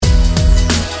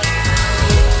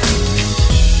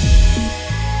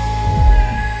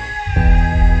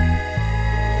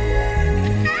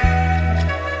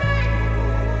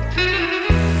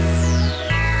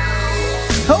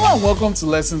Welcome to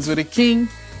Lessons with the King,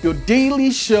 your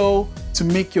daily show to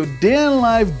make your day in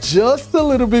life just a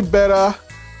little bit better.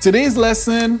 Today's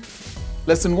lesson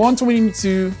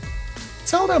 122,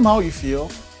 tell them how you feel.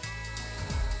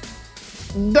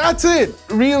 That's it,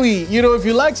 really. If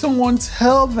you like someone,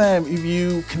 tell them. If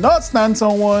you cannot stand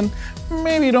someone,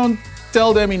 maybe don't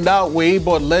tell them in that way,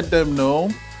 but let them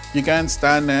know you can't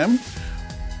stand them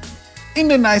in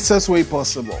the nicest way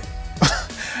possible.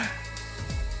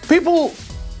 People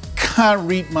can't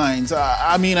read minds.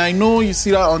 I know you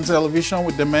see that on television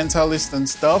with The Mentalist and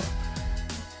stuff.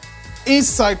 It's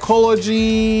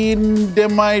psychology, they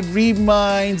might read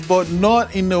minds, but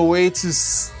not in a way to,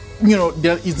 it's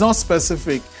not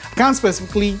specific. I can't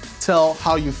specifically tell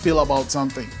how you feel about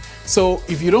something. So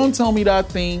if you don't tell me that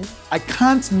thing, I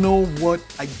can't know what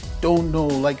I don't know.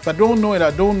 Like if I don't know it,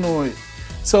 I don't know it.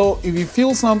 So if you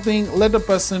feel something, let the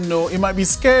person know. It might be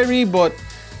scary, but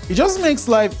it just makes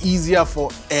life easier for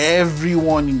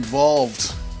everyone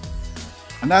involved.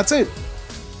 And that's it.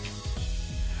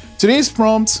 Today's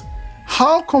prompt,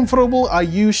 how comfortable are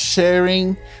you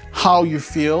sharing how you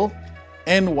feel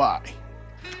and why?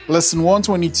 Lesson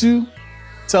 122,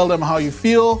 tell them how you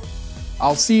feel.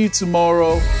 I'll see you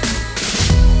tomorrow.